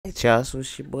It's y'all, so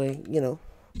it's your boy,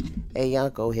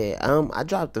 Ayonko here. I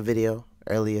dropped the video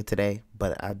earlier today,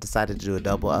 but I decided to do a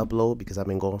double upload because I've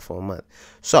been going for a month.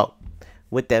 So,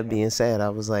 with that being said, I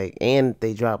was like, and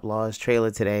they dropped Law's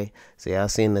trailer today, so y'all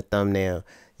seen the thumbnail.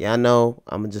 Y'all know,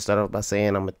 I'm gonna just start off by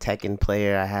saying I'm a Tekken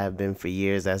player. I have been for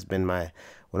years. That's been one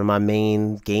of my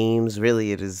main games.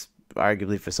 Really, it is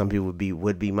arguably for some people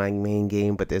would be my main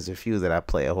game, but there's a few that I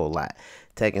play a whole lot.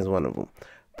 Tekken's one of them.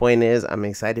 Point is, I'm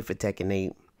excited for Tekken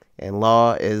 8. And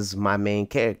Law is my main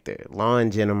character. Law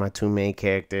and Jin are my two main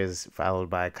characters, followed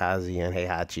by Kazuya and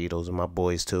Heihachi. Those are my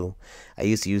boys too. I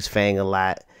used to use Fang a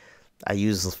lot. I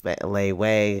use Lei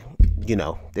Wei.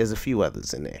 There's a few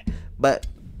others in there. But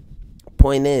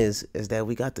point is that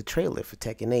we got the trailer for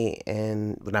Tekken 8,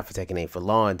 not for Tekken 8, for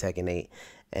Law and Tekken 8.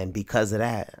 And because of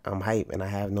that, I'm hyped and I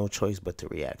have no choice but to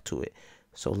react to it.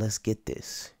 So let's get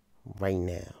this right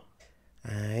now.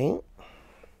 Alright.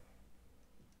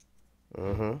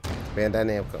 Bandai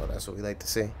Namco, that's what we like to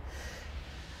see.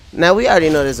 Now we already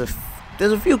know there's a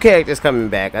few characters coming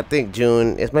back. I think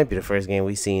June, it might be the first game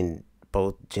we've seen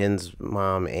both Jin's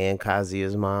mom and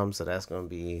Kazuya's mom, so that's gonna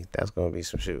be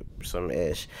some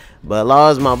ish. But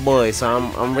Law's my boy, so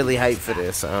I'm really hyped for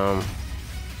this.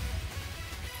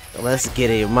 Let's get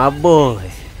it, my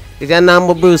boy. Cause I'm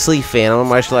a Bruce Lee fan, I'm a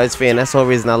martial arts fan. That's the whole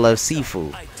reason I love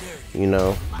seafood,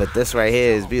 But this right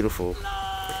here is beautiful.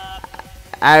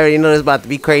 I already know it's about to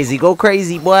be crazy. Go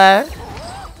crazy, boy.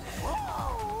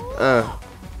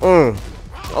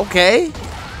 Okay.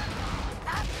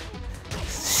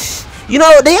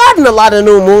 They adding a lot of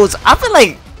new moves. I feel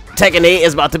like Tekken 8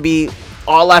 is about to be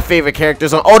all our favorite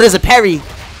characters on. Oh, there's a parry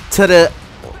to the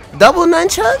double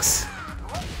nunchucks.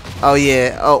 Oh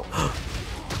yeah. Oh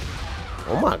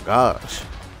my gosh.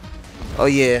 Oh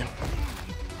yeah.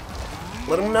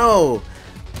 Let them know.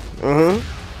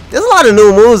 There's a lot of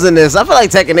new moves in this. I feel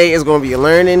like Tekken 8 is going to be a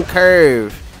learning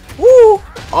curve. Woo!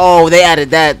 Oh, they added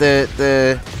that.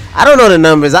 I don't know the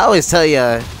numbers. I always tell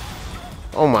ya.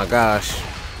 Oh my gosh.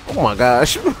 Oh my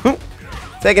gosh.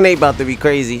 Tekken 8 about to be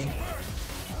crazy.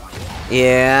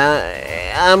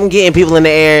 Yeah, I'm getting people in the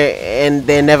air and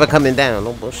they're never coming down.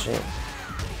 No bullshit.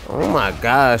 Oh my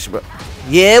gosh, bro.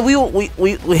 Yeah, we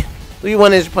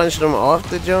wanted to punch them off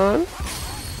the John.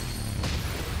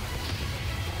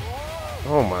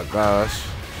 Oh my gosh.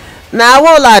 Now, I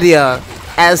won't lie to y'all.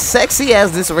 As sexy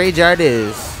as this Rage Art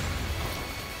is,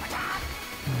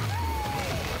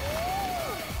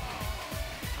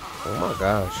 oh my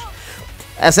gosh.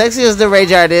 As sexy as the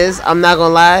Rage Art is, I'm not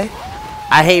gonna lie,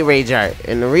 I hate Rage Art.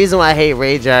 And the reason why I hate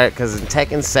Rage Art, because in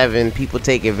Tekken 7, people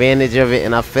take advantage of it,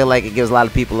 and I feel like it gives a lot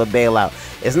of people a bailout.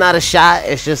 It's not a shot,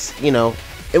 it's just,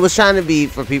 it was trying to be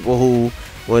for people who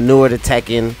were newer to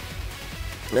Tekken.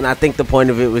 And I think the point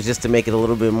of it was just to make it a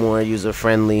little bit more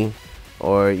user-friendly,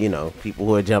 or, people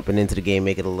who are jumping into the game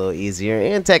make it a little easier.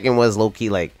 And Tekken was low-key,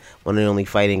 like, one of the only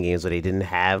fighting games where they didn't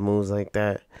have moves like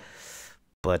that.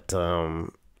 But,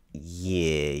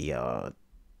 yeah, y'all.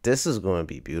 This is going to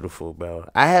be beautiful, bro.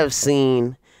 I have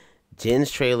seen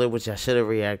Jin's trailer, which I should have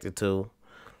reacted to.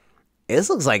 This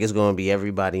looks like it's going to be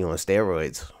everybody on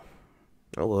steroids.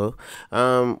 Oh,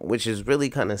 well. Which is really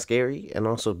kind of scary and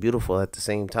also beautiful at the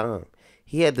same time.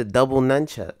 He had the double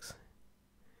nunchucks.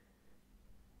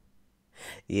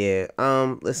 Yeah,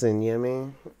 listen, you know what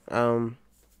I mean?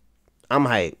 I'm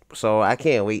hyped. So I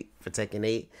can't wait for Tekken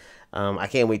 8. I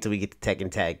can't wait till we get to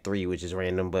Tekken Tag 3, which is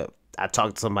random, but I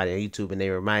talked to somebody on YouTube and they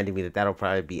reminded me that that'll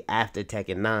probably be after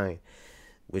Tekken 9,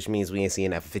 which means we ain't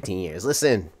seeing that for 15 years.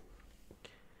 Listen,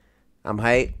 I'm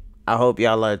hyped. I hope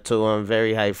y'all are too. I'm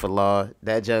very hyped for Law.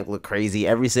 That junk look crazy.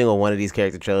 Every single one of these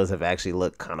character trailers have actually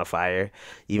looked kind of fire.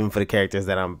 Even for the characters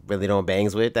that I'm really don't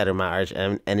bangs with, that are my arch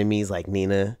enemies like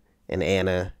Nina and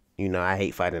Anna. I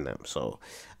hate fighting them. So,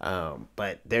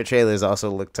 but their trailers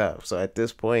also look tough. So at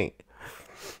this point,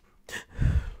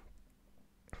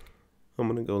 I'm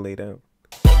gonna go lay down.